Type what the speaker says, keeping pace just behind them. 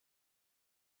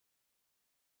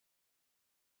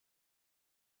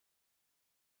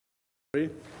We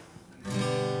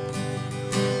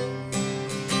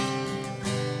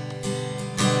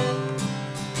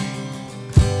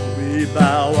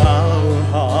bow our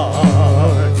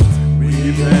hearts,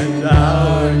 we bend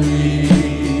our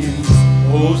knees.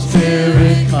 Oh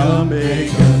Spirit, come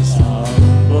make us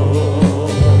humble.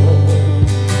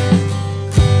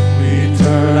 We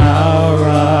turn our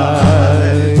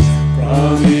eyes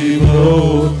from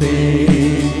evil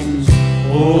things.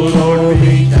 Oh Lord,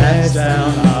 we cast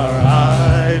down our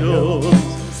idols.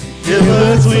 Give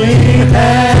us clean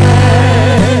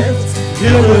hands,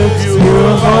 give us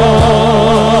your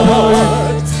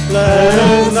heart. Let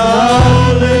us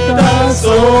not lift our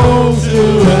souls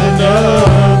to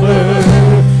another.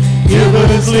 Give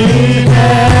us clean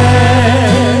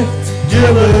hands,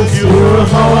 give us your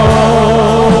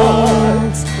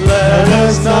heart. Let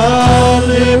us not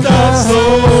lift our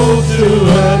souls to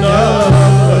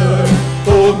another.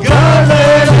 Oh God,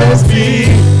 let us be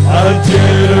a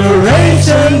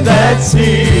generation that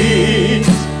seek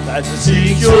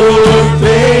your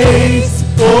face,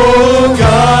 oh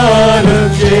God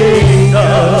of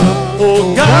Jacob.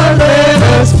 Oh God, let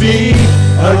us be a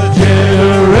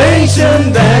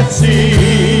generation that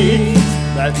seek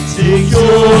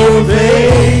your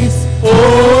face,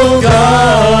 oh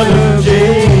God of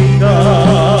Jacob.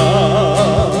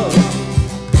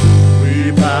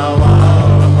 We bow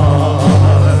our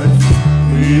hearts,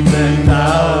 we bend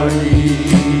our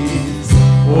knees.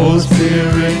 Oh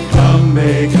Spirit, come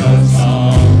make us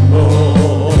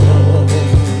humble.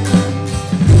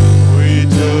 We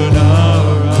turn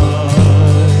our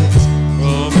eyes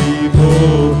from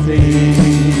evil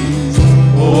things.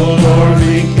 Oh Lord,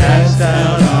 we cast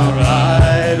down our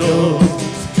idols.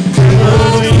 Give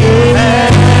us your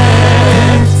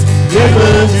hands, give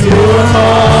us your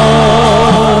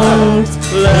heart.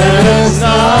 Let us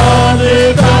not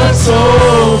lift our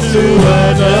souls to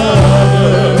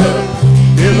another.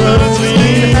 Give us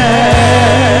clean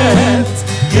hands,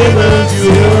 give us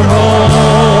your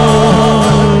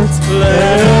heart.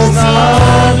 Let us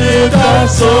not lift our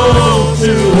souls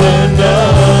to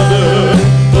another.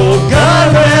 Oh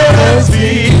God, let us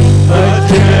be a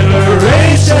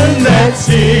generation that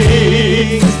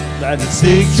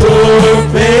seeks your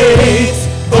face,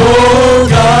 oh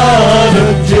God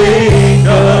of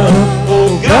Jacob.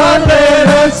 Oh God, let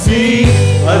us be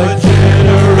a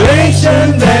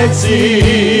generation that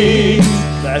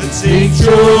seeks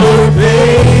your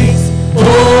face,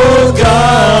 oh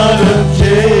God of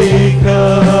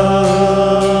Jacob.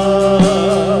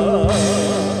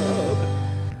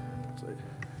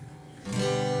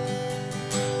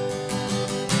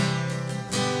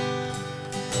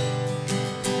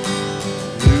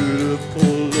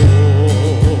 Beautiful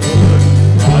Lord,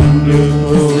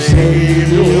 wonderful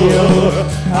Savior,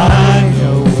 I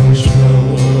know for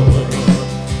sure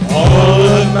all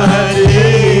of my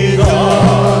days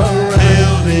are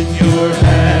held in your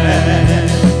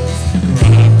hands,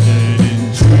 grafted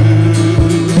into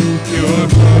your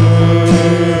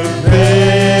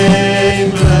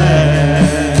perfect plan.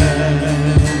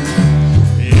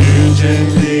 You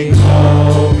gently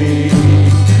call me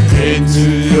into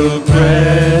your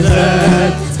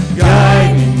presence,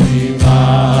 guiding me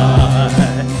by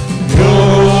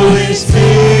your Holy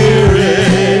Spirit.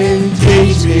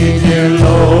 Teach me, dear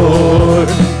Lord,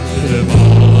 live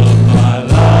all of my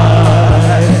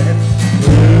life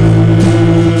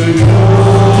through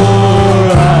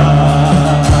your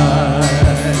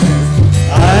eyes.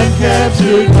 I'm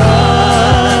captured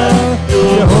by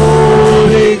your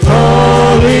holy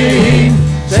calling.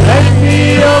 Set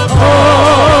me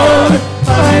apart.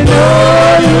 I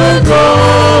know you're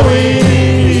drawing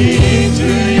me to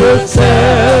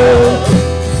yourself.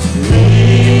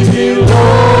 Lead me,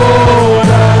 Lord, I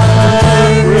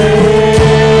pray.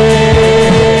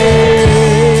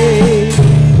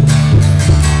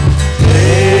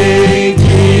 Take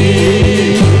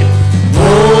me,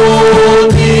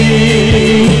 mold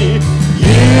me,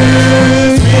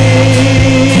 use me,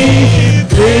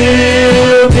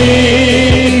 fill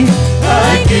me. I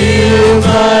give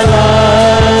my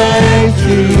life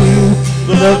to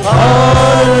the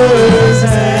potter's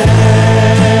hand.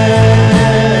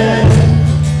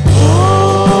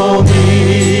 Hold me,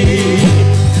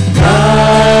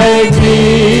 guide me,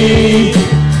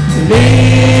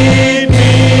 lead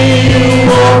me,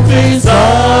 walk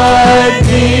beside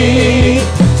me.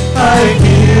 I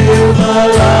give my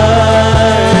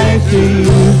life to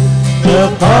the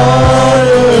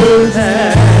potter's hand.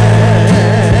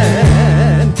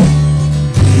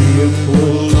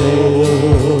 Beautiful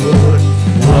Lord,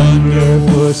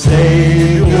 wonderful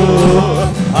Savior,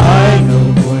 I know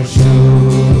for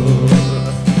sure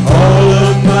all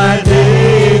of my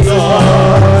days are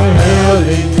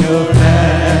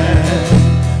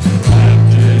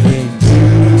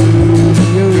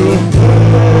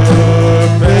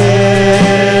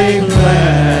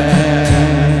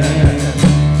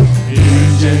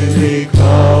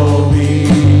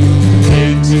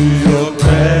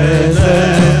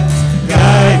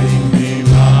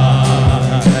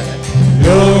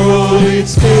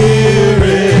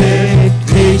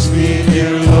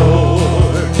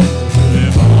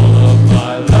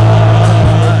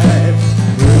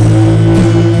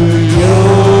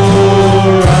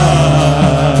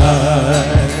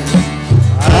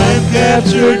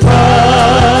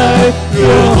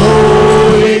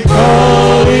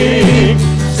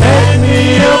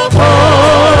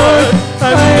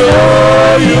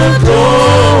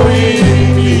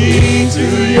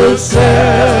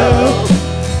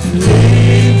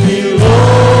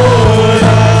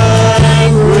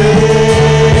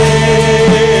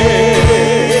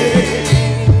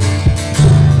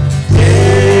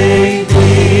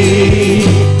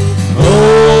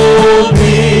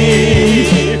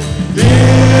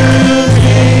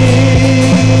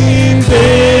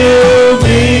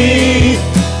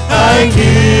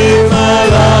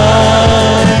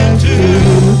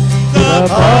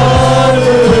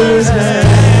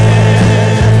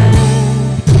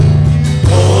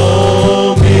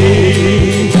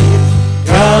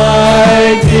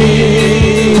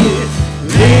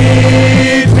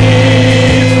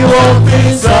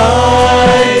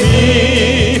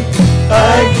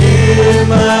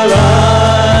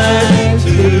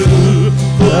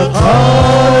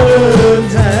harder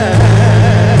time.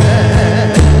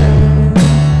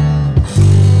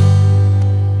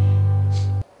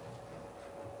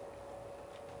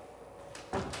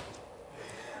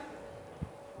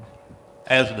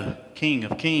 As the King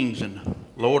of Kings and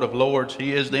Lord of Lords,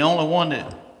 He is the only one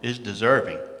that is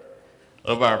deserving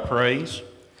of our praise.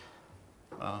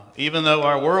 Even though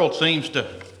our world seems to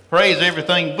praise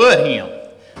everything but Him,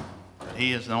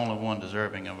 He is the only one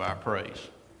deserving of our praise.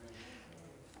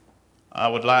 I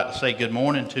would like to say good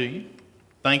morning to you.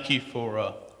 Thank you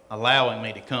for allowing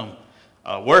me to come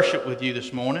worship with you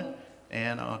this morning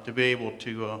and to be able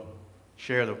to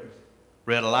share the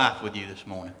bread of life with you this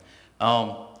morning.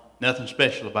 Nothing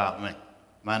special about me.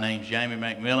 My name's Jamie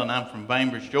McMillan. I'm from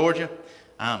Bainbridge, Georgia.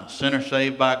 I'm a sinner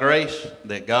saved by grace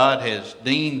that God has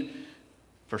deemed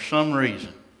for some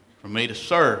reason for me to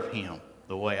serve Him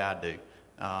the way I do.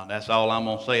 That's all I'm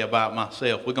going to say about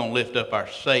myself. We're going to lift up our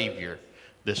Savior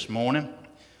this morning.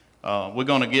 We're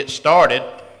going to get started.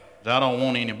 I don't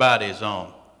want anybody's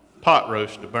pot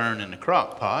roast to burn in the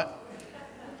crock pot.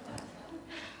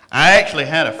 I actually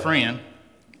had a friend,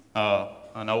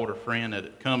 an older friend that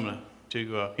had come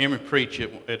to hear me preach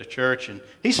at a church, and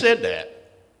he said that.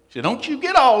 He said, "Don't you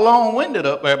get all long-winded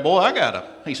up there, boy. I got a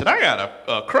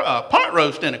pot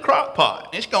roast in a crock pot.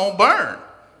 It's going to burn.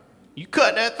 You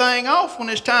cut that thing off when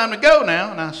it's time to go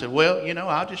now." And I said, "Well, you know,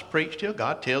 I'll just preach till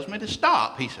God tells me to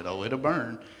stop." He said, "Oh, it'll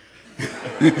burn."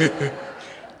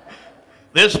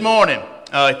 This morning,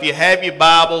 if you have your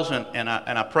Bibles, and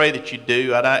I pray that you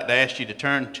do, I'd like to ask you to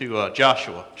turn to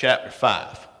Joshua chapter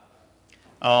 5.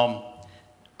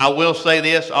 I will say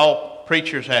this, all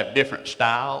preachers have different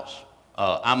styles.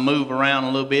 I move around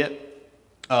a little bit.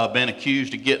 Been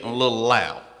accused of getting a little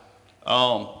loud.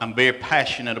 I'm very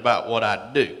passionate about what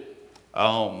I do.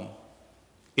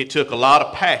 It took a lot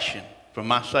of passion for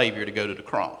my Savior to go to the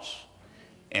cross.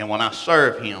 And when I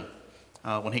serve Him,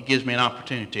 when He gives me an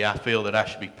opportunity, I feel that I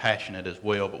should be passionate as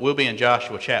well. But we'll be in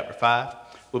Joshua chapter 5.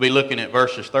 We'll be looking at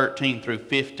verses 13 through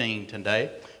 15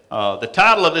 today. The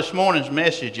title of this morning's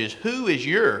message is, "Who is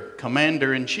your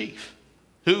Commander-in-Chief?"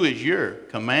 Who is your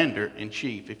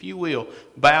Commander-in-Chief? If you will,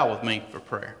 bow with me for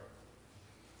prayer.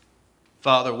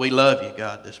 Father, we love you,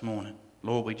 God, this morning.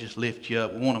 Lord, we just lift you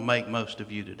up. We want to make most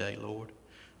of you today, Lord.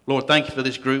 Lord, thank you for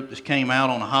this group that came out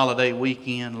on a holiday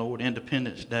weekend, Lord,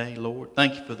 Independence Day, Lord.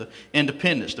 Thank you for the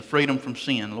independence, the freedom from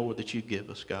sin, Lord, that you give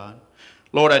us, God.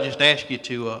 Lord, I just ask you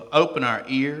to open our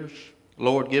ears.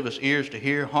 Lord, give us ears to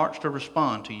hear, hearts to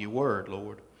respond to your word,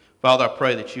 Lord. Father, I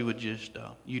pray that you would just,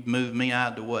 you'd move me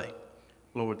out of the way.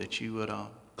 Lord, that you would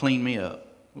clean me up.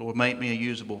 Lord, make me a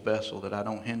usable vessel that I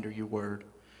don't hinder your word.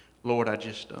 Lord,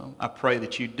 I pray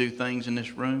that you do things in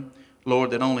this room,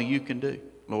 Lord, that only you can do.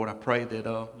 Lord, I pray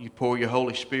that you pour your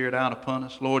Holy Spirit out upon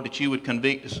us. Lord, that you would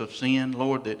convict us of sin.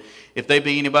 Lord, that if there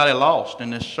be anybody lost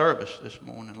in this service this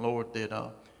morning, Lord,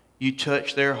 that you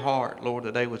touch their heart, Lord,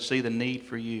 that they would see the need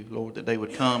for you, Lord, that they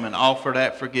would come and offer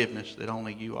that forgiveness that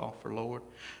only you offer, Lord.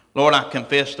 Lord, I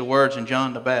confess the words in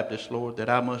John the Baptist, Lord, that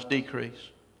I must decrease.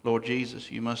 Lord Jesus,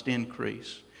 you must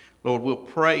increase. Lord, we'll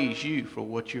praise you for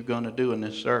what you're going to do in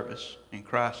this service. In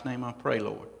Christ's name I pray,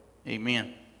 Lord.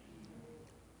 Amen.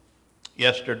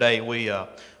 Yesterday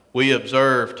we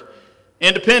observed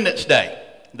Independence Day,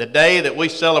 the day that we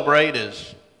celebrate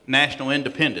as national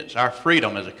independence, our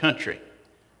freedom as a country.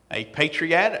 A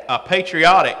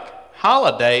patriotic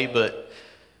holiday, but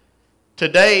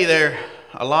today there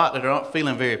are a lot that are not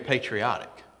feeling very patriotic.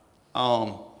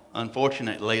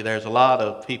 Unfortunately, there's a lot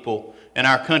of people in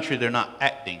our country that are not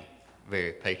acting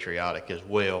very patriotic as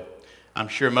well. I'm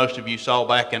sure most of you saw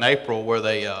back in April where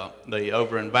they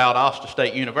over in Valdosta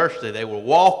State University, they were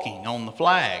walking on the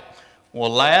flag. Well,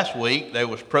 last week there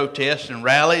was protests and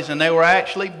rallies, and they were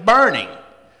actually burning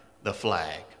the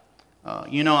flag.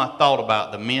 You know, I thought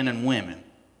about the men and women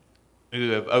who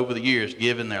have over the years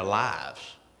given their lives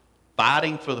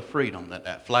fighting for the freedom that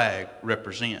that flag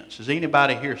represents. Has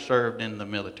anybody here served in the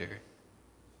military?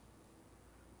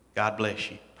 God bless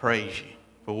you. Praise you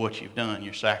for what you've done,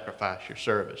 your sacrifice, your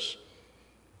service.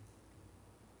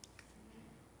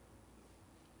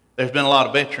 There's been a lot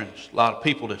of veterans, a lot of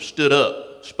people that stood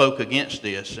up, spoke against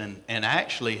this, and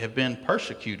actually have been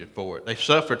persecuted for it. They've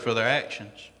suffered for their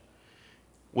actions.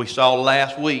 We saw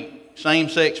last week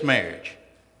same-sex marriage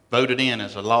voted in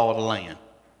as a law of the land.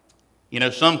 You know,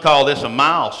 some call this a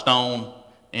milestone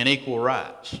in equal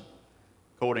rights.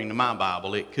 According to my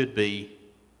Bible, it could be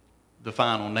the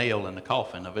final nail in the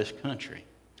coffin of this country.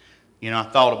 You know, I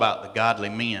thought about the godly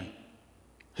men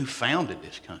who founded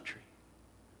this country.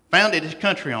 Founded this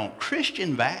country on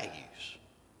Christian values.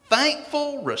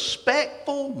 Thankful,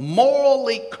 respectful,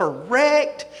 morally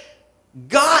correct,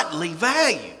 godly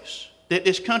values that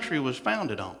this country was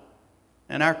founded on.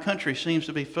 And our country seems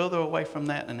to be further away from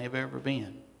that than they've ever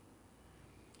been.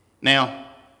 Now,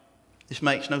 this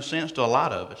makes no sense to a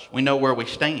lot of us. We know where we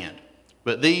stand.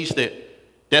 But these that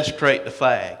desecrate the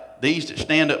flag, these that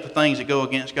stand up for things that go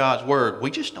against God's word,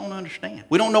 we just don't understand.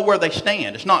 We don't know where they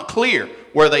stand. It's not clear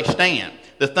where they stand.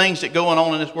 The things that going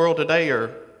on in this world today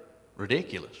are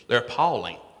ridiculous. They're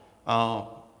appalling,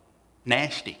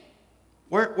 nasty.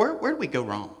 Where did we go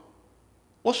wrong?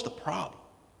 What's the problem?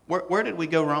 Where did we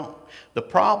go wrong? The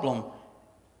problem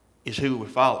is who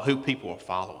people are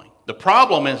following. The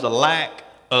problem is the lack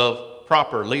of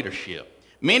proper leadership.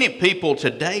 Many people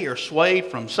today are swayed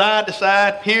from side to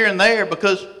side, here and there,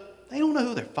 because they don't know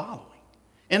who they're following.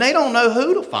 And they don't know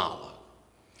who to follow.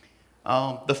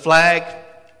 The flag,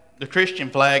 the Christian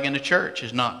flag in the church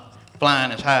is not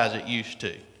flying as high as it used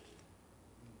to.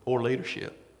 Poor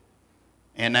leadership.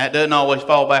 And that doesn't always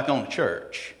fall back on the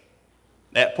church.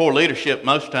 That poor leadership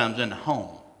most times in the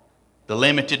home. The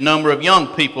limited number of young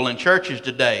people in churches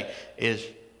today is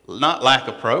not lack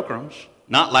of programs,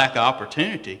 not lack of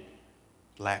opportunity,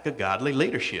 lack of godly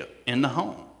leadership in the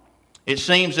home. It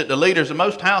seems that the leaders of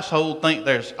most households think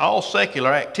there's all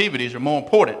secular activities are more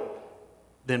important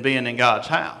than being in God's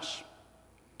house.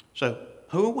 So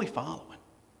who are we following?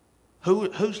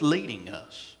 Who's leading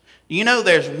us? You know,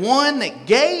 there's one that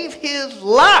gave his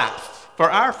life for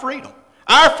our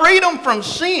freedom from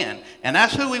sin. And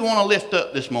that's who we want to lift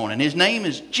up this morning. His name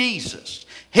is Jesus.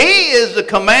 He is the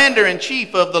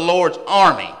commander-in-chief of the Lord's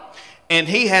army. And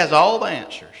he has all the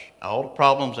answers. All the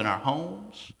problems in our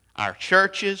homes, our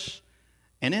churches,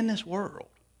 and in this world.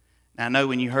 Now, I know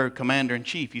when you heard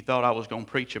Commander-in-Chief, you thought I was going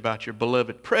to preach about your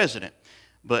beloved president.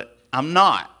 But I'm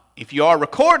not. If you are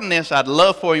recording this, I'd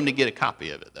love for him to get a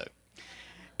copy of it, though.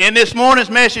 In this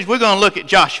morning's message, we're going to look at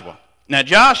Joshua. Now,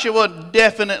 Joshua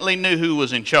definitely knew who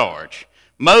was in charge.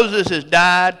 Moses has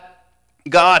died.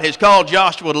 God has called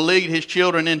Joshua to lead his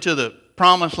children into the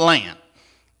promised land.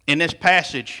 In this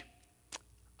passage,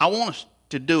 I want us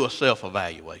to do a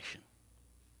self-evaluation.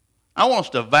 I want us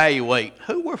to evaluate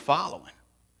who we're following.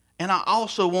 And I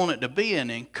also want it to be an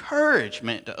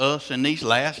encouragement to us in these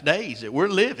last days that we're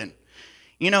living.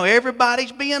 You know,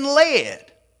 everybody's being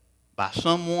led by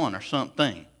someone or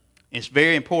something. It's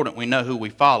very important we know who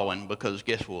we're following, because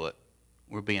guess what?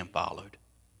 We're being followed.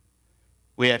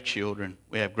 We have children.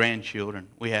 We have grandchildren.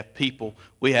 We have people.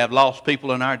 We have lost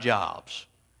people in our jobs.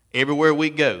 Everywhere we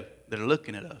go, they're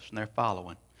looking at us and they're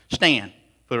following. Stand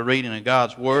for the reading of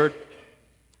God's Word.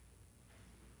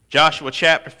 Joshua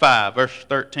chapter 5, verses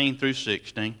 13 through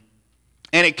 16.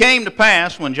 And it came to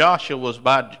pass when Joshua was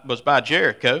by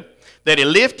Jericho that he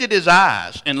lifted his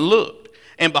eyes and looked,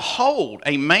 and behold,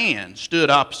 a man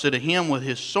stood opposite of him with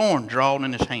his sword drawn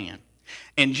in his hand.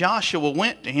 And Joshua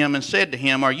went to him and said to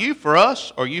him, Are you for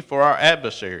us, or are you for our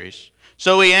adversaries?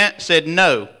 So he said,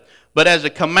 No, but as a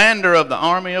commander of the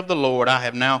army of the Lord I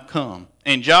have now come.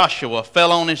 And Joshua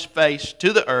fell on his face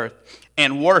to the earth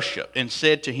and worshipped, and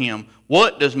said to him,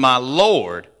 What does my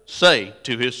Lord say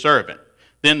to his servant?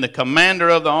 Then the commander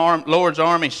of the Lord's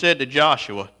army said to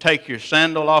Joshua, Take your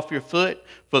sandal off your foot,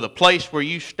 for the place where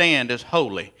you stand is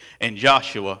holy. And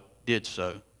Joshua did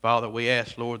so. Father, we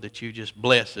ask, Lord, that you just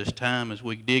bless this time as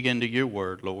we dig into your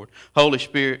word, Lord. Holy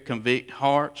Spirit, convict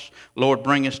hearts. Lord,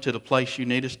 bring us to the place you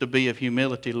need us to be of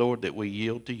humility, Lord, that we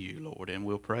yield to you, Lord, and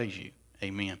we'll praise you.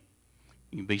 Amen.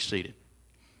 You can be seated.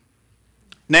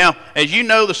 Now, as you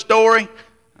know the story,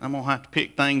 I'm going to have to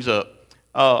pick things up.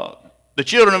 The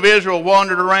children of Israel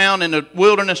wandered around in the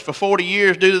wilderness for 40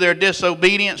 years due to their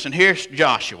disobedience, and here's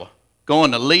Joshua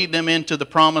going to lead them into the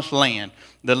promised land,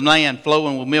 the land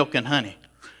flowing with milk and honey.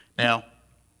 Now,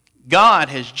 God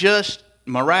has just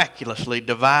miraculously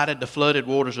divided the flooded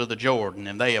waters of the Jordan,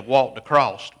 and they have walked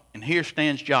across. And here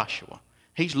stands Joshua.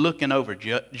 He's looking over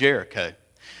Jericho.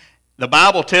 The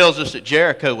Bible tells us that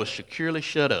Jericho was securely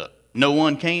shut up. No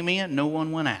one came in, no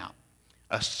one went out.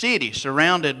 A city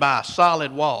surrounded by a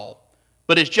solid wall.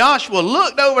 But as Joshua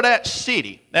looked over that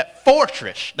city, that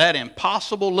fortress, that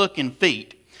impossible-looking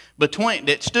feat,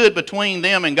 that stood between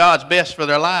them and God's best for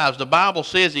their lives, the Bible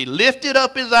says he lifted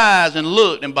up his eyes and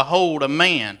looked, and behold, a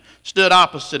man stood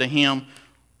opposite of him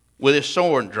with his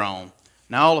sword drawn.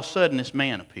 Now all of a sudden this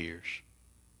man appears.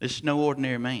 This is no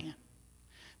ordinary man.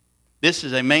 This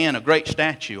is a man of great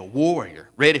stature, a warrior,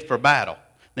 ready for battle.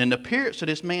 Then the appearance of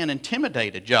this man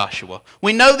intimidated Joshua.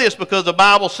 We know this because the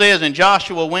Bible says, and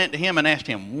Joshua went to him and asked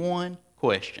him one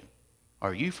question.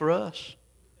 Are you for us?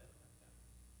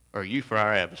 Or are you for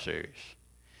our adversaries?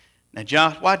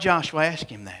 Now, why Joshua asked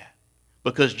him that?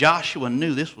 Because Joshua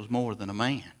knew this was more than a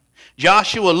man.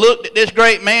 Joshua looked at this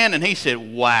great man and he said,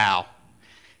 wow,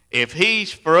 If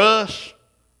he's for us,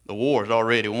 the war's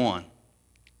already won.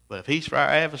 But if he's for our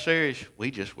adversaries,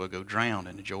 we just will go drown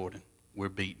in the Jordan. We're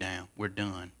beat down. We're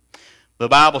done. The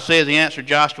Bible says he answered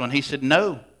Joshua, and he said,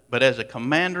 no, but as a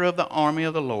commander of the army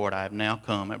of the Lord, I have now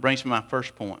come. That brings me to my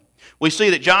first point. We see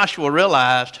that Joshua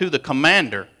realized who the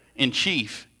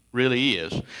commander-in-chief really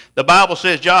is. The Bible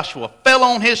says Joshua fell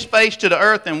on his face to the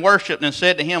earth and worshipped and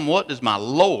said to him, what does my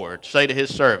Lord say to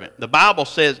his servant? The Bible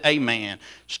says a man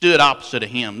stood opposite of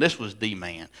him. This was the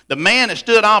man. The man that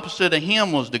stood opposite of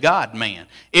him was the God-man.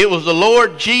 It was the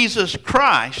Lord Jesus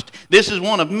Christ. This is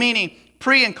one of many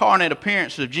pre-incarnate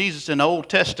appearances of Jesus in the Old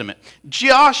Testament.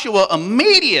 Joshua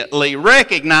immediately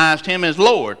recognized him as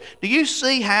Lord. Do you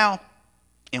see how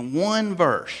in one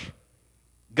verse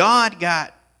God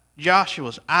got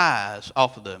Joshua's eyes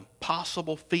off of the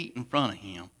impossible feat in front of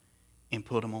him and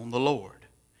put them on the Lord?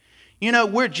 You know,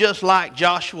 we're just like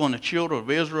Joshua and the children of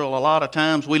Israel a lot of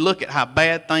times. We look at how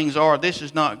bad things are. This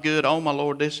is not good. Oh, my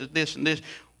Lord, this is this and this.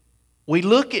 We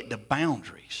look at the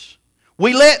boundaries.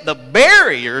 We let the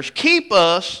barriers keep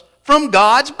us from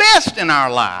God's best in our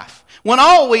life, when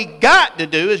all we got to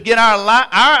do is get our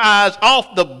eyes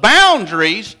off the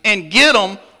boundaries and get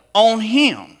them on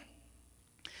Him.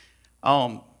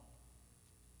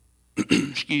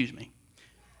 Excuse me.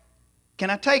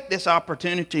 Can I take this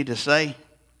opportunity to say,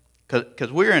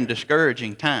 because we're in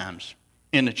discouraging times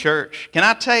in the church, can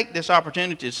I take this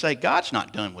opportunity to say God's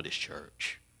not done with His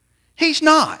church? He's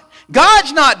not.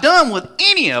 God's not done with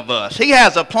any of us. He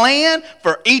has a plan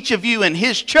for each of you in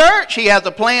His church. He has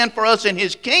a plan for us in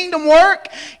His kingdom work.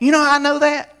 You know how I know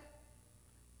that?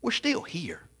 We're still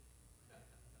here.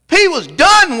 If He was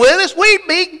done with us, we'd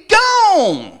be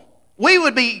gone. We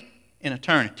would be in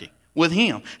eternity with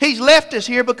Him. He's left us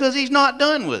here because He's not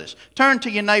done with us. Turn to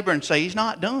your neighbor and say, He's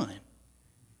not done.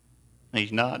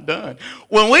 He's not done.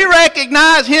 When we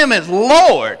recognize Him as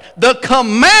Lord, the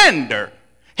commander,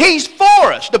 He's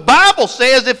for us. The Bible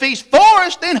says if He's for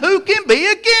us, then who can be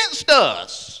against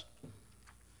us?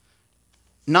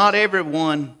 Not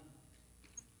everyone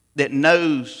that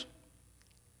knows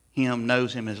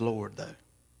Him as Lord, though.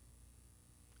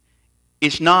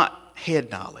 It's not head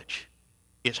knowledge.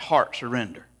 It's heart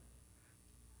surrender.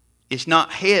 It's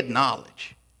not head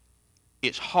knowledge.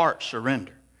 It's heart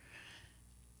surrender.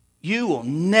 You will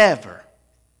never,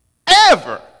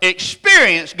 ever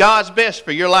experience God's best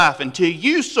for your life until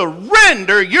you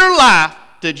surrender your life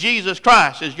to Jesus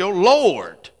Christ as your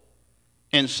Lord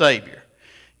and Savior.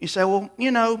 You say, well, you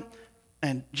know,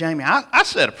 and Jamie, I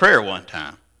said a prayer one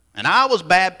time, and I was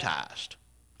baptized.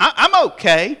 I'm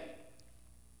okay.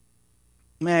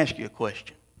 Let me ask you a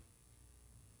question.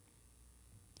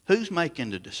 Who's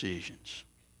making the decisions?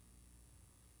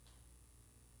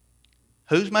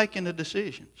 Who's making the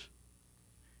decisions?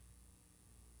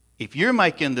 If you're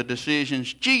making the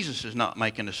decisions, Jesus is not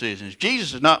making decisions.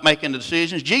 Jesus is not making the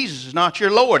decisions. Jesus is not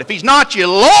your Lord. If He's not your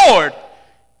Lord,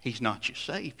 He's not your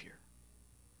Savior.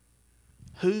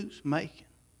 Who's making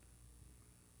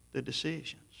the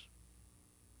decisions?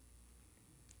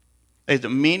 There's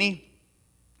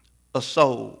a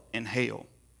soul in hell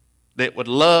that would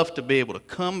love to be able to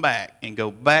come back and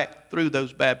go back through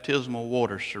those baptismal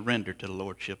waters, surrender to the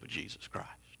Lordship of Jesus Christ.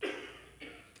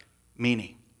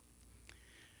 Many.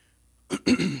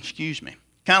 Excuse me.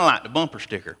 Kind of like the bumper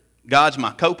sticker. God's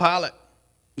my co-pilot.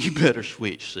 You better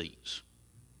switch seats.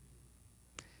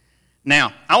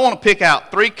 Now, I want to pick out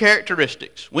three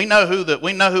characteristics. We know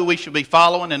who we should be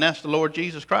following, and that's the Lord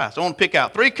Jesus Christ. I want to pick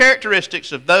out three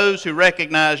characteristics of those who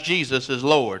recognize Jesus as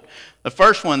Lord. The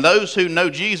first one, those who know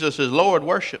Jesus as Lord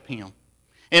worship Him.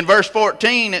 In verse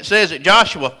 14, it says that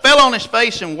Joshua fell on his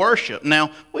face and worshiped.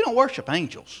 Now, we don't worship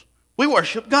angels. We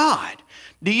worship God.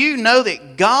 Do you know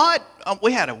that God,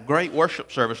 we had a great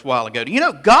worship service a while ago. Do you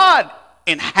know God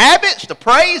inhabits the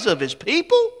praise of His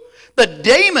people? The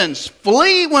demons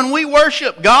flee when we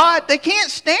worship God. They can't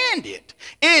stand it.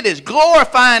 It is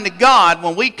glorifying to God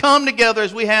when we come together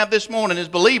as we have this morning as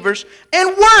believers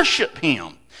and worship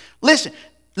Him. Listen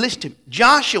to me.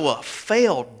 Joshua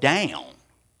fell down.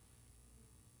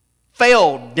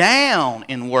 Fell down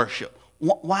in worship.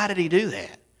 Why did he do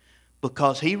that?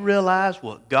 Because he realized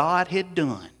what God had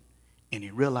done, and he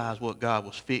realized what God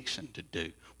was fixing to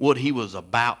do, what He was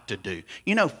about to do.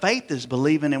 You know, faith is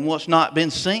believing in what's not been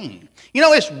seen. You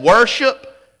know, it's worship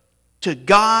to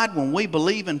God when we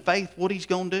believe in faith what He's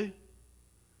going to do.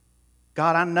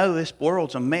 God, I know this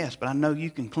world's a mess, but I know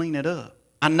You can clean it up.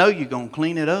 I know You're going to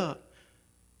clean it up.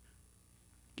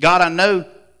 God, I know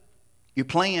Your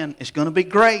plan is going to be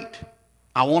great.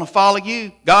 I want to follow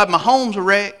You. God, my home's a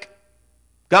wreck.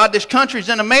 God, this country's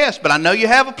in a mess, but I know You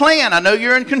have a plan. I know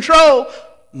You're in control.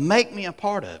 Make me a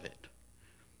part of it.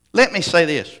 Let me say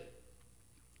this.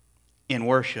 In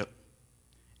worship,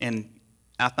 and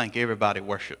I think everybody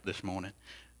worshiped this morning,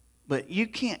 but you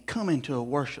can't come into a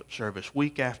worship service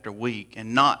week after week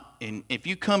and if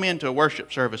you come into a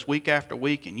worship service week after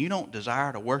week and you don't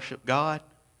desire to worship God,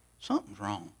 something's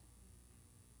wrong.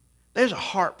 There's a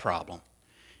heart problem.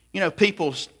 You know,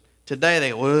 people today,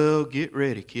 they go, well, get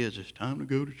ready, kids. It's time to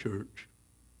go to church.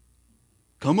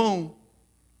 Come on.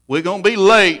 We're going to be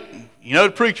late. You know,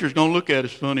 the preacher's going to look at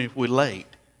us funny if we're late.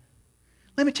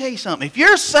 Let me tell you something. If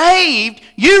you're saved,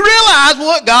 you realize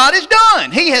what God has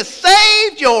done. He has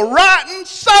saved your rotten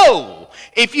soul.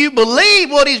 If you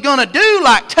believe what He's going to do,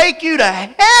 like take you to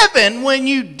heaven when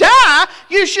you die,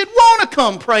 you should want to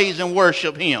come praise and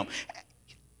worship Him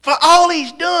for all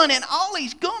He's done and all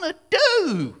He's going to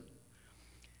do.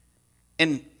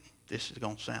 And this is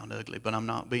going to sound ugly, but I'm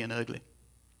not being ugly.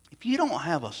 If you don't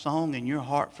have a song in your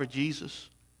heart for Jesus,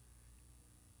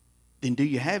 then do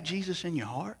you have Jesus in your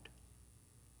heart?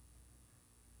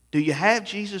 Do you have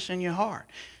Jesus in your heart?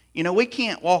 You know, we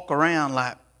can't walk around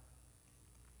like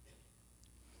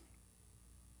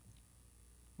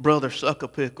Brother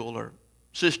Suckerpickle or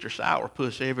Sister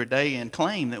Sourpuss every day and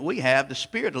claim that we have the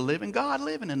Spirit of the living God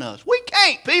living in us. We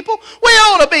can't, people. We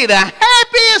ought to be the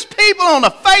happiest people on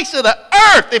the face of the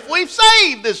earth if we've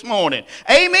saved this morning.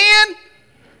 Amen?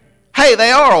 Hey,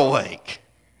 they are awake.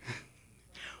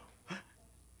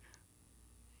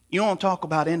 You want to talk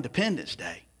about Independence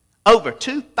Day? Over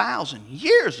 2,000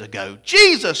 years ago,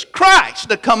 Jesus Christ,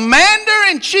 the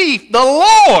Commander-in-Chief, the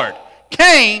Lord,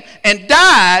 came and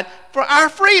died for our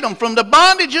freedom from the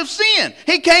bondage of sin.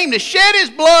 He came to shed His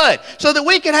blood so that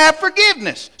we could have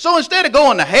forgiveness. So instead of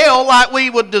going to hell like we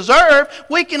would deserve,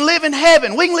 we can live in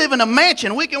heaven. We can live in a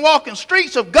mansion. We can walk in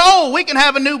streets of gold. We can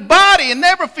have a new body and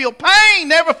never feel pain,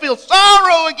 never feel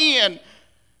sorrow again,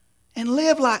 and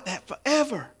live like that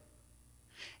forever.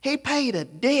 He paid a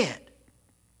debt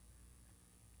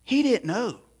He didn't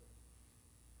know,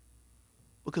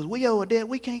 because we owe a debt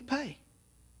we can't pay.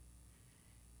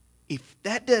 If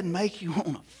that doesn't make you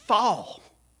want to fall,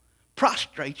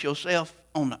 prostrate yourself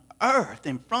on the earth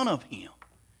in front of Him,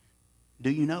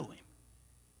 do you know Him?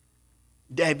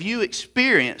 Have you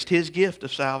experienced His gift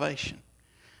of salvation?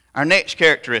 Our next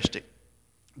characteristic,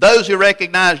 those who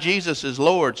recognize Jesus as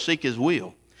Lord seek His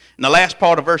will. In the last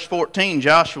part of verse 14,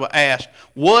 Joshua asked,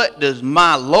 what does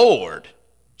my Lord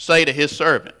say to His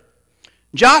servant?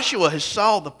 Joshua has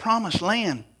saw the promised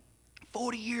land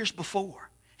 40 years before.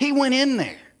 He went in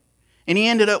there, and he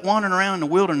ended up wandering around in the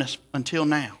wilderness until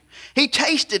now. He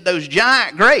tasted those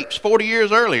giant grapes 40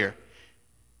 years earlier.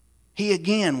 He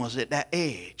again was at that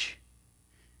edge.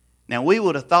 Now, we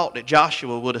would have thought that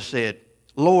Joshua would have said,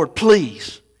 Lord,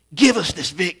 please, give us this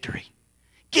victory.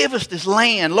 Give us this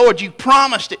land. Lord, you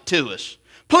promised it to us.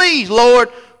 Please, Lord,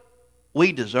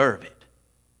 we deserve it.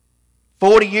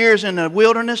 40 years in the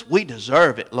wilderness, we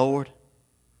deserve it, Lord.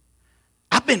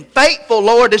 I've been faithful,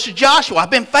 Lord. This is Joshua.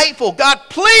 I've been faithful. God,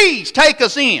 please take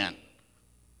us in.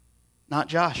 Not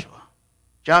Joshua.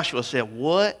 Joshua said,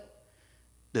 what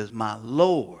does my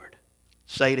Lord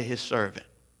say to His servant?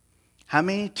 How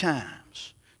many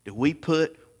times do we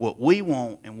put what we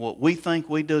want and what we think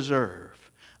we deserve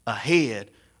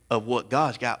ahead of what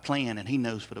God's got planned and He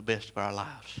knows for the best of our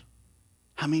lives?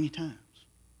 How many times?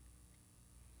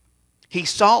 He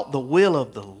sought the will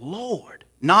of the Lord,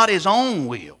 not his own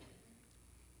will.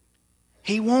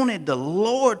 He wanted the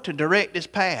Lord to direct his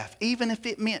path, even if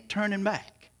it meant turning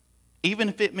back. Even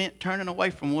if it meant turning away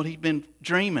from what he'd been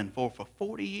dreaming for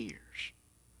 40 years.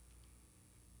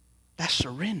 That's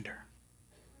surrender.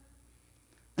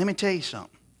 Let me tell you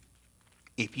something.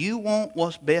 If you want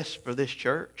what's best for this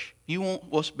church, you want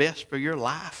what's best for your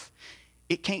life,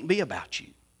 it can't be about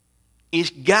you. It's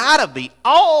got to be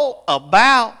all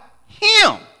about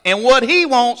Him and what He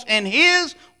wants and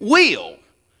His will.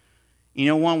 You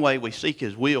know, one way we seek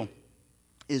His will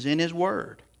is in His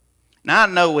Word. Now, I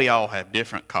know we all have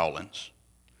different callings.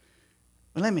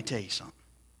 But let me tell you something.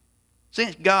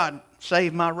 Since God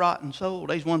saved my rotten soul,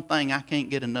 there's one thing I can't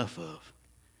get enough of.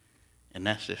 And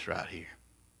that's this right here.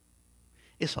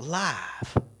 It's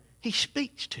alive. He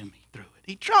speaks to me through it.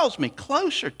 He draws me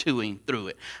closer to Him through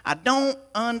it. I don't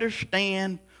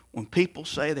understand when people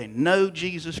say they know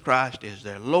Jesus Christ as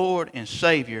their Lord and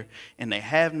Savior and they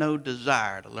have no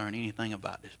desire to learn anything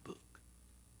about this book.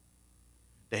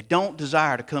 They don't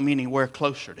desire to come anywhere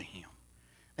closer to Him.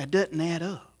 That doesn't add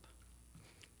up.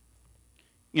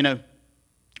 You know,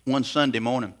 one Sunday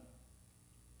morning,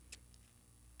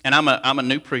 and I'm a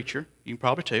new preacher, you can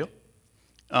probably tell.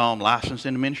 Licensed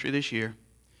in the ministry this year.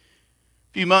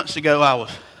 A few months ago, I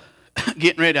was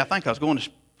getting ready. I think I was going to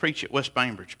preach at West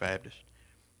Bainbridge Baptist.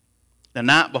 The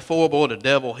night before, boy, the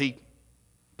devil, he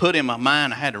put in my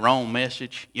mind I had the wrong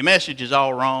message. Your message is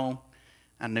all wrong.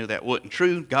 I knew that wasn't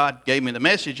true. God gave me the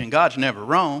message, and God's never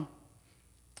wrong.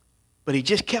 But he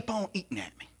just kept on eating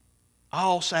at me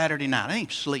all Saturday night. I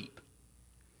didn't sleep.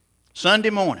 Sunday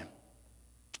morning,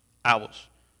 I was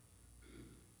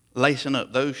lacing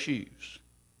up those shoes,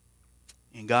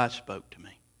 and God spoke to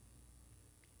me.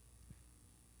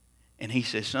 And he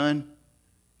said, son,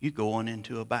 you're going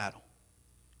into a battle.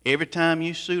 Every time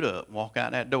you suit up and walk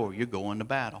out that door, you're going to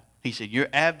battle. He said, your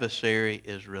adversary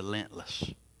is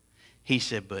relentless. He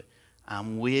said, but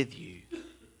I'm with you,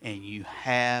 and you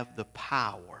have the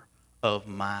power of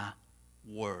my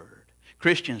word.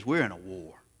 Christians, we're in a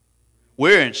war.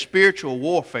 We're in spiritual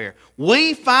warfare.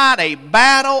 We fight a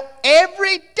battle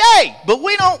every day, but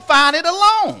we don't fight it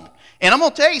alone. And I'm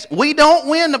going to tell you, we don't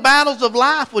win the battles of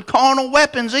life with carnal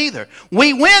weapons either.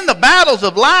 We win the battles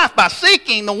of life by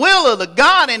seeking the will of the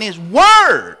God in his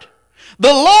word.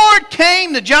 The Lord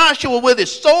came to Joshua with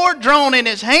his sword drawn in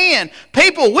his hand.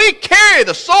 People, we carry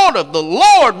the sword of the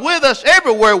Lord with us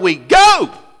everywhere we go.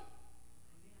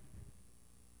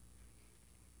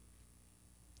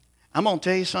 I'm going to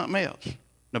tell you something else.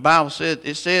 The Bible says,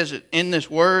 it says in this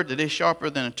word that it's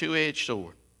sharper than a two-edged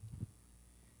sword.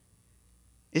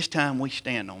 It's time we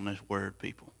stand on this word,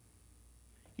 people.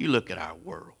 You look at our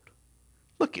world.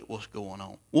 Look at what's going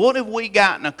on. What have we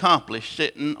gotten accomplished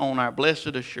sitting on our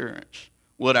blessed assurance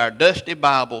with our dusty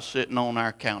Bible sitting on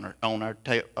our counter, on our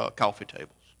coffee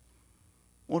tables?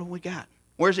 What have we gotten?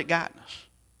 Where's it gotten us?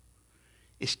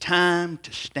 It's time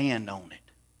to stand on it.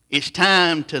 It's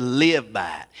time to live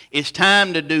by it. It's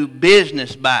time to do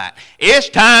business by it. It's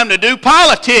time to do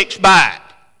politics by it.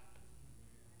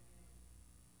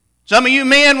 Some of you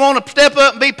men want to step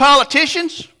up and be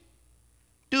politicians?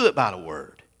 Do it by the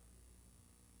word.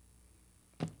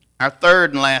 Our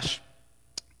third and last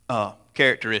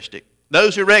characteristic.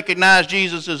 Those who recognize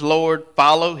Jesus as Lord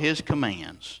follow his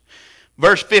commands.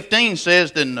 Verse 15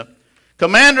 says, then the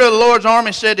commander of the Lord's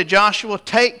army said to Joshua,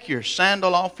 take your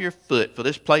sandal off your foot, for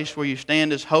this place where you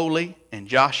stand is holy. And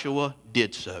Joshua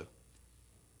did so.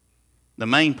 The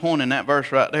main point in that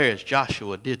verse right there is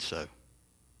Joshua did so.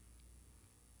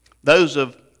 Those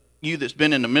of you that's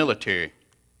been in the military,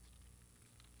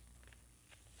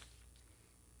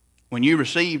 when you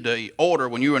received an order,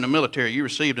 when you were in the military, you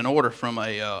received an order from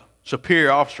a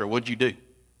superior officer, what'd you do?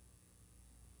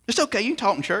 It's okay, you can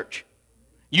talk in church.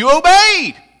 You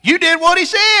obeyed. You did what he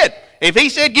said. If he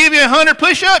said give you 100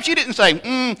 push-ups, you didn't say,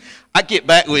 I'll get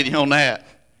back with you on that.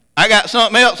 I got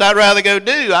something else I'd rather go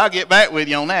do. I'll get back with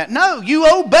you on that. No, you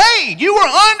obeyed. You were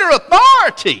under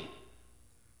authority.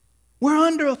 We're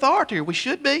under authority, or we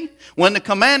should be. When the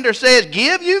commander says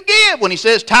give, you give. When he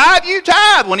says tithe, you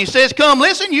tithe. When he says come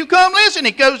listen, you come listen. He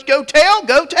goes go tell,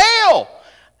 go tell.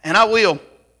 And I wouldn't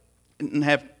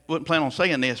plan on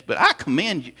saying this, but I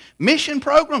commend you. Mission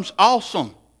program's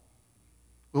awesome.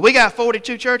 We got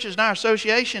 42 churches in our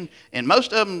association, and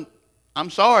most of them,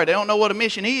 I'm sorry, they don't know what a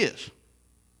mission is.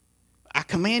 I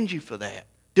commend you for that.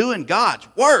 Doing God's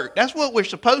work. That's what we're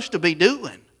supposed to be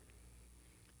doing.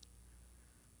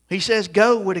 He says,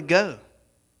 go where to go.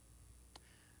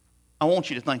 I want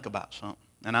you to think about something,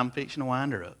 and I'm fixing to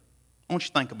wind her up. I want you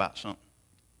to think about something.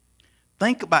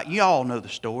 Think about, you all know the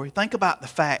story. Think about the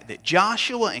fact that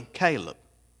Joshua and Caleb,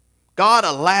 God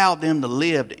allowed them to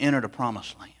live to enter the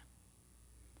promised land.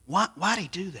 Why did he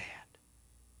do that?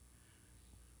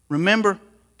 Remember,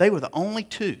 they were the only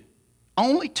two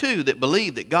that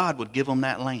believed that God would give them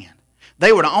that land.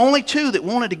 They were the only two that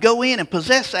wanted to go in and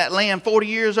possess that land 40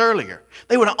 years earlier.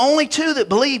 They were the only two that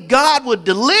believed God would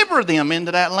deliver them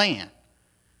into that land.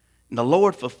 And the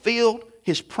Lord fulfilled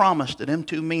his promise to them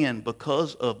two men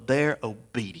because of their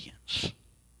obedience.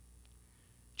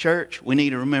 Church, we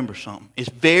need to remember something. It's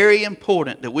very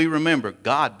important that we remember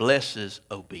God blesses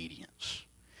obedience.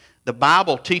 The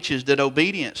Bible teaches that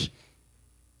obedience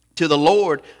to the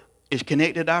Lord is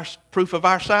connected to our proof of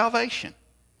our salvation.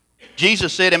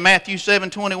 Jesus said in Matthew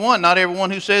 7:21, not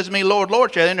everyone who says to me, Lord,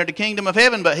 Lord, shall enter the kingdom of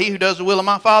heaven, but he who does the will of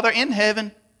my Father in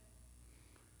heaven.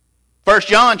 1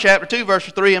 John chapter 2,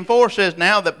 verses 3 and 4 says,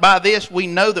 now that by this we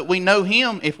know that we know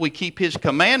him if we keep his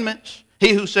commandments.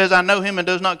 He who says, I know him and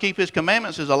does not keep his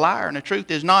commandments is a liar, and the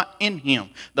truth is not in him.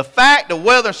 The fact of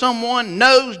whether someone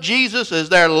knows Jesus as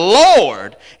their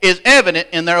Lord is evident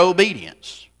in their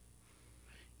obedience.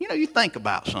 You know, you think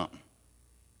about something.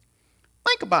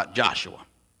 Think about Joshua.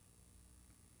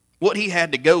 What he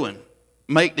had to go and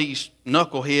make these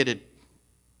knuckle-headed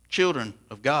children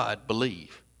of God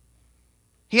believe.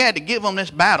 He had to give them this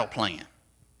battle plan.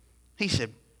 He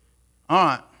said, all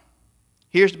right,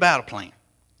 here's the battle plan.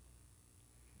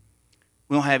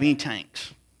 We don't have any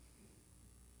tanks.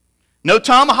 No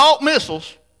Tomahawk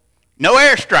missiles. No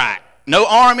airstrike. No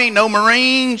Army, no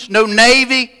Marines, no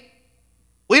Navy.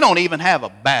 We don't even have a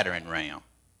battering ram.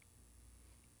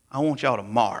 I want y'all to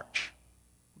march.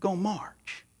 We're going to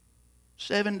march.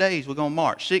 7 days we're going to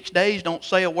march. 6 days, don't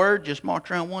say a word. Just march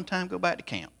around one time, go back to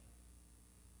camp.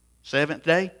 7th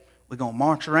day, we're going to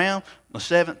march around. The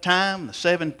 7th time, the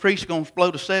 7 priests are going to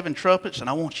blow the 7 trumpets, and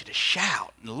I want you to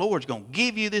shout. And the Lord's going to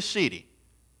give you this city.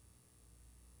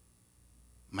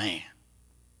 Man.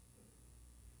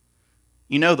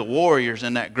 You know, the warriors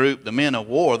in that group, the men of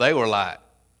war, they were like,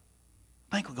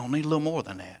 I think we're going to need a little more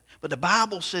than that. But the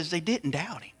Bible says they didn't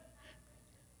doubt him.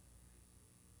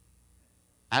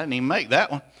 I didn't even make that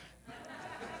one.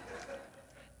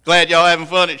 Glad y'all having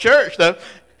fun at church, though.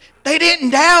 They didn't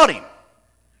doubt him.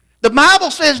 The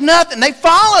Bible says nothing. They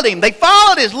followed him. They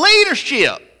followed his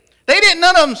leadership.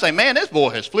 None of them say, man, this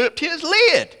boy has flipped his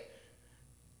lid.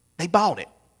 They bought it.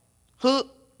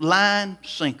 Hook, line,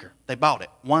 sinker. They bought it.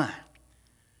 Why?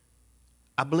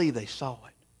 I believe they saw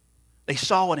it. They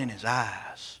saw it in his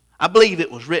eyes. I believe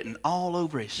it was written all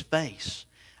over his face.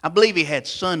 I believe he had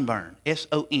sunburn,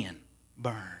 S-O-N,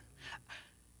 burn.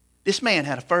 This man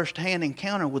had a first-hand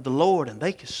encounter with the Lord, and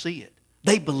they could see it.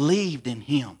 They believed in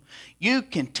him. You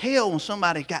can tell when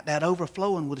somebody's got that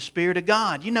overflowing with the Spirit of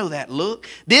God. You know that look.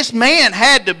 This man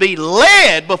had to be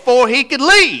led before he could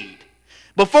lead.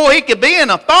 Before he could be an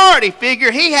authority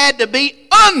figure, he had to be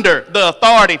under the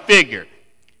authority figure.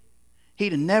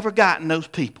 He'd have never gotten those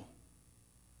people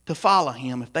to follow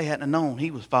him if they hadn't known he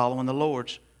was following the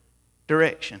Lord's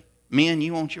direction. Men,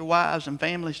 you want your wives and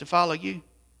families to follow you?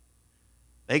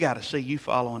 They got to see you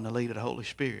following the lead of the Holy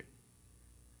Spirit.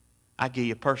 I give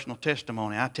you a personal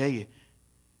testimony. I tell you,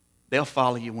 they'll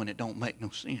follow you when it don't make no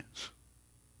sense.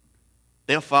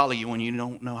 They'll follow you when you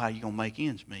don't know how you're going to make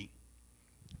ends meet.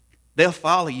 They'll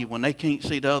follow you when they can't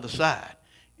see the other side,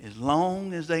 as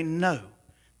long as they know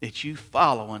that you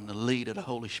following the lead of the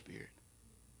Holy Spirit.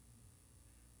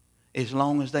 As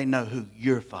long as they know who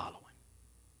you're following.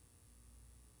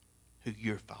 Who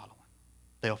you're following.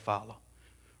 They'll follow.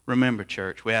 Remember,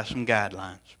 church, we have some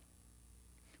guidelines.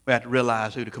 We have to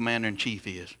realize who the commander-in-chief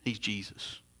is. He's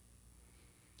Jesus.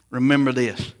 Remember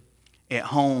this. At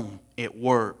home, at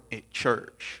work, at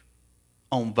church,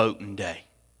 on voting day.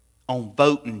 On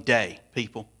voting day,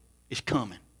 people, it's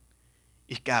coming.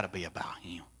 It's got to be about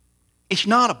him. It's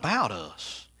not about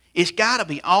us. It's got to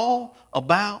be all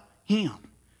about him.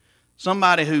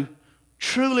 Somebody who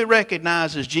truly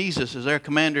recognizes Jesus as their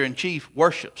commander-in-chief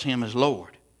worships him as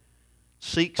Lord,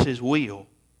 seeks his will,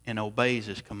 and obeys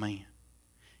his command.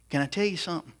 Can I tell you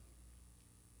something?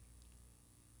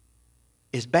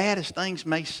 As bad as things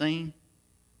may seem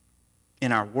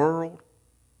in our world,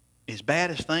 as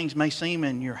bad as things may seem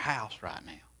in your house right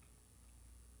now,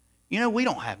 you know, we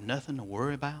don't have nothing to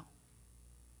worry about.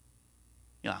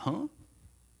 You're like, huh?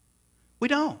 We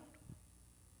don't.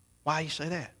 Why do you say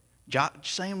that?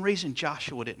 Same reason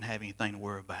Joshua didn't have anything to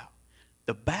worry about.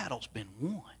 The battle's been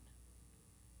won.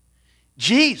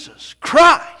 Jesus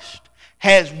Christ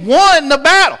has won the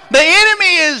battle. The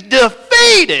enemy is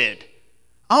defeated.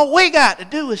 All we got to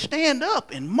do is stand up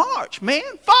and march, man.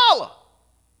 Follow.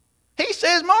 He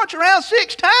says march around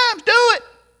 6 times. Do it.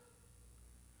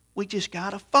 We just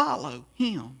got to follow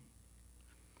him.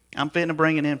 I'm finna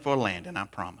bring it in for a landing, I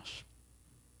promise.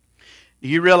 Do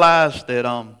you realize that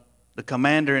the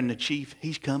commander and the chief,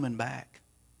 he's coming back?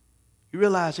 You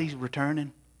realize he's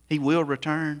returning? He will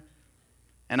return.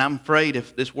 And I'm afraid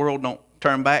if this world don't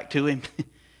turn back to him,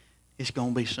 it's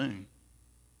going to be soon.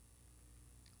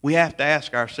 We have to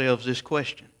ask ourselves this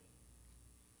question.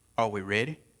 Are we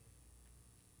ready?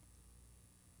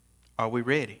 Are we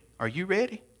ready? Are you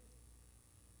ready?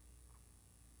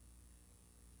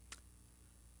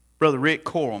 Brother Rick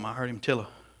Corum, I heard him tell a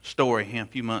story a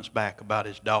few months back about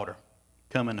his daughter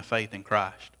coming to faith in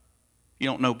Christ. If you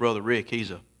don't know Brother Rick,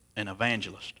 he's an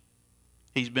evangelist.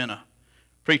 He's been a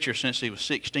preacher since he was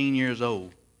 16 years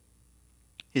old.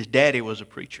 His daddy was a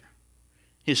preacher.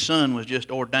 His son was just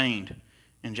ordained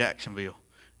in Jacksonville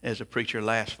as a preacher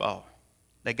last fall.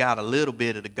 They got a little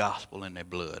bit of the gospel in their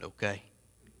blood, okay?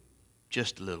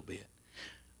 Just a little bit.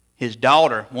 His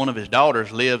daughter, one of his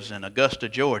daughters, lives in Augusta,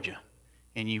 Georgia.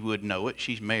 And you would know it,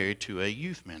 she's married to a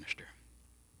youth minister.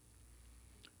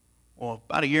 Well,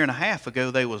 about 1.5 years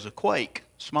ago, there was a quake,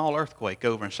 small earthquake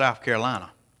over in South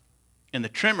Carolina. And the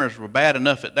tremors were bad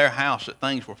enough at their house that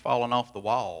things were falling off the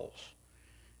walls.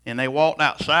 And they walked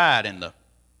outside and the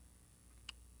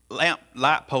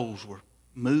light poles were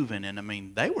moving. And I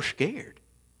mean, they were scared.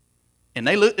 And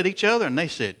they looked at each other and they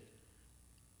said,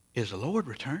 is the Lord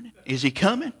returning? Is he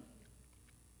coming?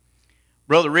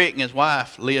 Brother Rick and his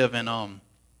wife live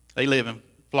in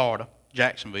Florida,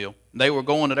 Jacksonville. They were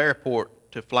going to the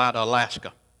airport to fly to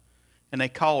Alaska. And they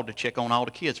called to check on all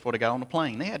the kids before they got on the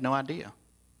plane. They had no idea.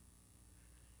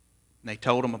 And they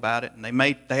told them about it. And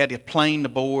they had the plane to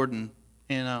board. And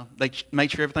they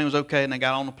made sure everything was okay. And they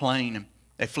got on the plane. And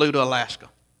they flew to Alaska.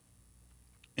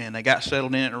 And they got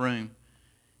settled in the room.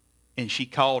 And she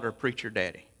called her preacher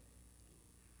daddy.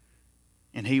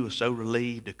 And he was so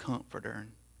relieved to comfort her.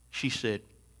 And she said,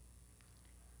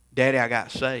 Daddy, I got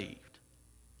saved.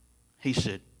 He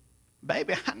said,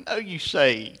 Baby, I know you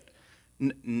saved.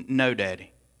 No,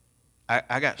 Daddy.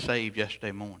 I got saved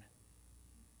yesterday morning.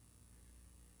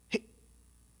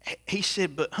 He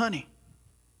said, but honey,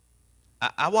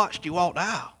 I watched you walk the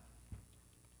aisle.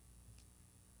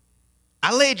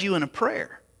 I led you in a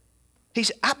prayer. He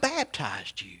said, I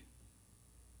baptized you.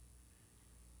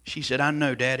 She said, I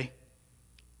know, Daddy.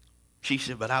 She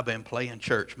said, but I've been playing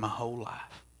church my whole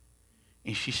life.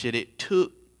 And she said, it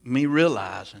took me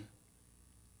realizing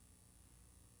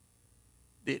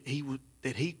that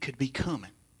he could be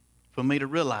coming for me to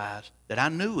realize that I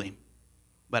knew him,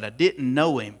 but I didn't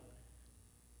know him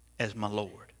as my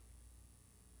Lord.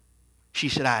 She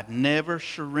said, I had never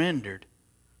surrendered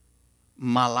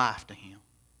my life to him.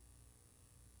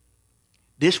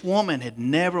 This woman had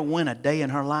never went a day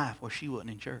in her life where she wasn't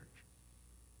in church.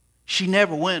 She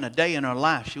never went a day in her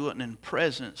life she wasn't in the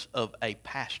presence of a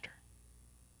pastor.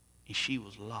 And she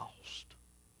was lost.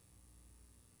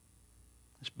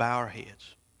 Let's bow our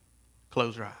heads.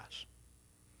 Close our eyes.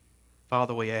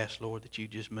 Father, we ask, Lord, that you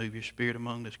just move your Spirit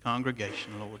among this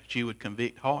congregation, Lord, that you would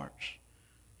convict hearts,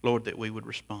 Lord, that we would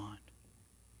respond.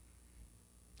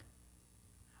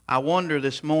 I wonder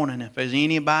this morning if there's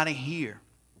anybody here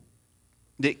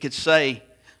that could say,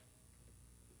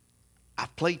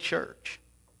 I've played church.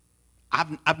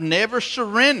 I've never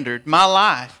surrendered my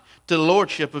life to the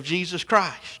Lordship of Jesus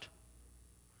Christ.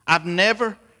 I've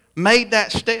never made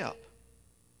that step.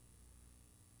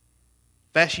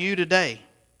 If that's you today,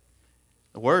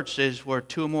 the Word says where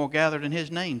two or more gathered in His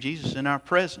name, Jesus is in our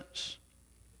presence.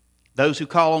 Those who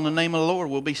call on the name of the Lord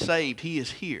will be saved. He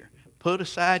is here. Put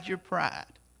aside your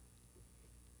pride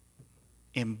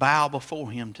and bow before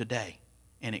Him today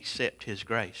and accept His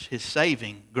grace, His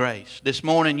saving grace. This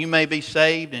morning you may be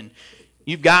saved and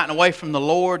you've gotten away from the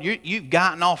Lord. You've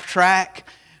gotten off track.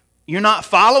 You're not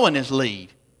following His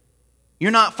lead. You're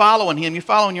not following Him. You're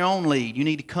following your own lead. You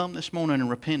need to come this morning in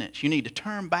repentance. You need to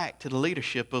turn back to the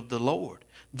leadership of the Lord,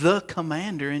 the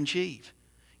Commander-in-Chief.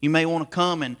 You may want to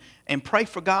come and pray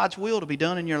for God's will to be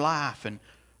done in your life and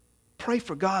pray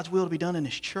for God's will to be done in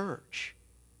His church.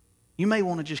 You may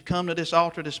want to just come to this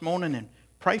altar this morning and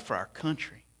pray for our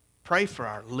country. Pray for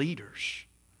our leaders.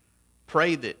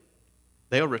 Pray that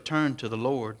they'll return to the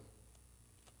Lord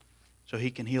so He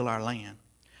can heal our land.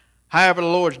 However the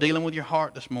Lord's dealing with your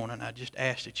heart this morning, I just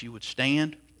ask that you would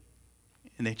stand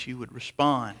and that you would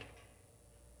respond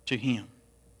to Him.